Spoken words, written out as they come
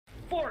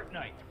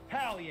Fortnite!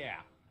 Hell yeah!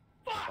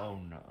 Fuck! Oh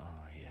no,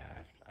 oh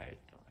yeah, I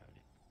don't have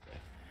any.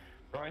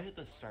 Bro, I hit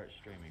the start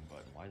streaming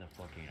button. Why the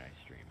fuck ain't I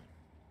streaming?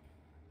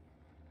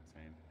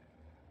 Same.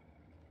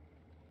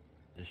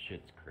 This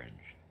shit's cringe.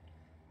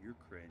 You're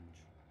cringe.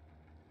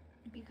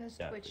 Because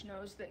Yeah. Twitch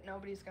knows that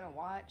nobody's gonna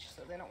watch,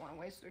 so they don't want to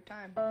waste their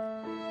time.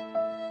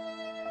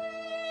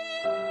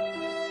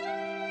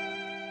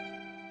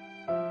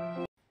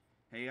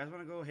 Hey, you guys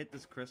want to go hit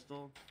this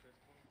crystal?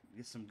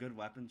 Get some good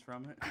weapons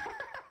from it?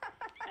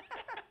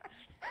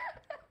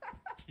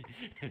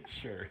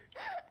 Sure.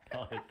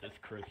 I'll hit this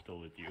crystal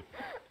with you.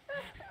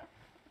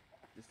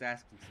 Just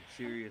asking some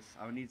serious.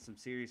 I would need some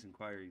serious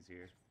inquiries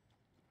here.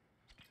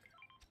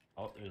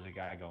 Oh, there's a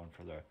guy going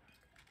for the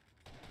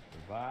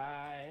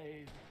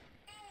revive.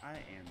 I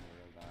am the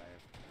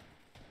revive.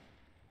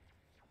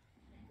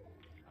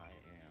 I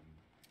am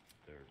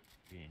the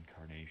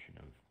reincarnation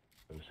of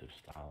Joseph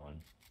Stalin.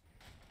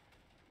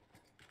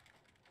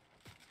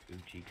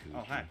 Coochie coochie.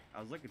 Oh, hi. I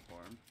was looking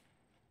for him.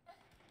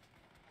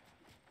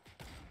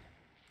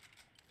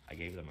 I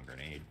gave them a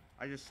grenade.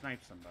 I just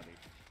sniped somebody.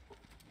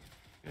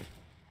 Good.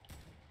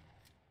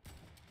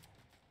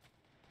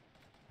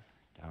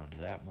 Down to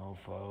that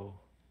mofo.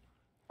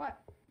 What?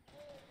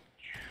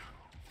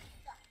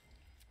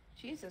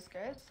 Jesus,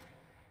 guys.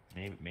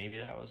 Maybe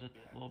that was a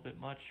little bit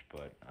much,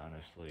 but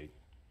honestly,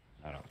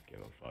 I don't give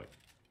a fuck.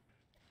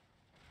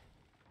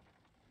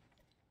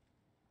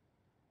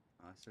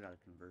 I still gotta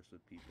converse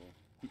with people.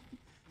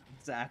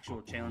 It's an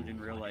actual challenge in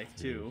real life,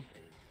 too.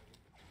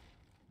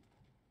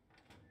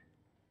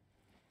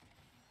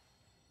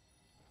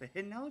 The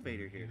hidden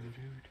elevator here.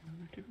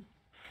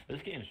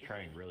 This game is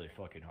trying really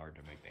fucking hard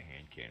to make the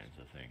hand cannons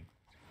a thing.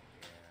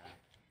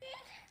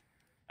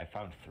 I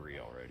found 3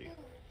 already.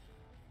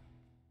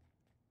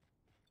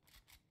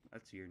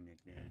 That's your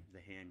nickname, the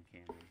hand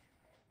cannon.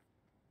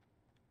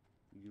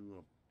 You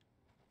little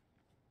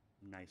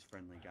nice,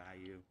 friendly guy,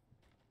 you.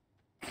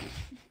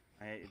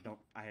 I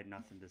had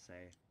nothing to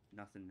say.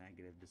 Nothing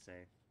negative to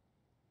say.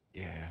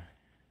 Yeah.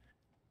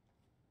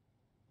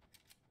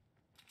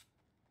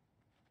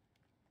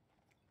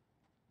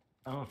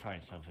 I'm gonna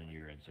find something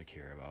you're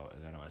insecure about,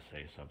 and then I'm gonna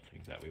say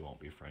something that we won't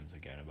be friends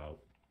again about.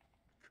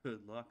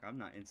 Good luck. I'm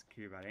not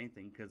insecure about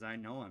anything because I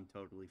know I'm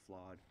totally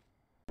flawed.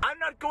 I'm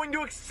not going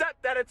to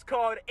accept that it's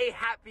called a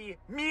happy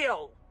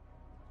meal.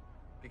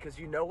 Because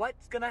you know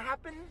what's gonna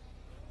happen?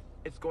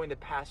 It's going to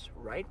pass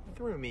right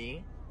through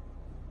me,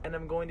 and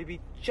I'm going to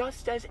be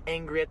just as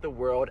angry at the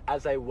world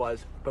as I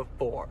was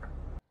before.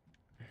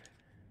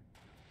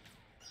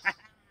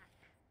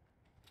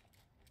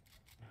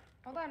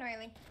 Hold on,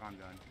 Riley. I'm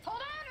done.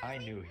 Hold on, I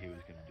Riley. knew he was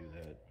gonna do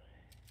that.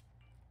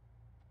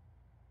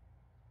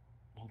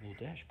 Mobile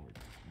dashboard.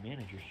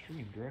 Manage your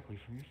stream directly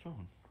from your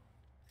phone.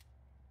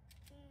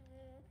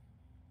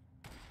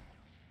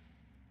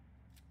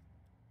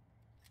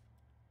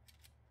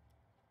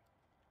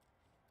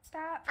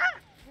 Stop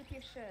with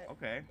your shit.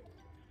 Okay,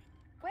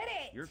 Quit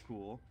it. you're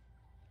cool.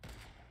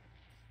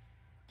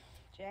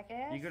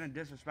 Jackass. You gonna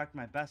disrespect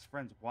my best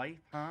friend's wife,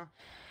 huh?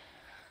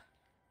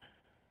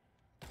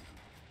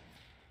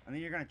 And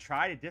then you're gonna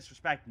try to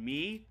disrespect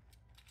me?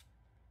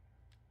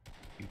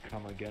 You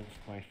come against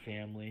my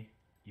family.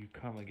 You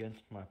come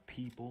against my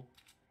people.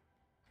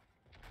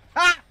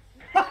 Ah!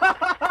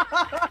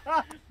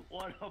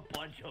 What a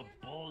bunch of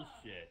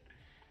bullshit.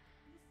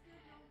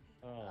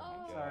 Oh, Oh,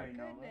 my God. Sorry,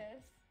 Noah.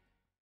 goodness.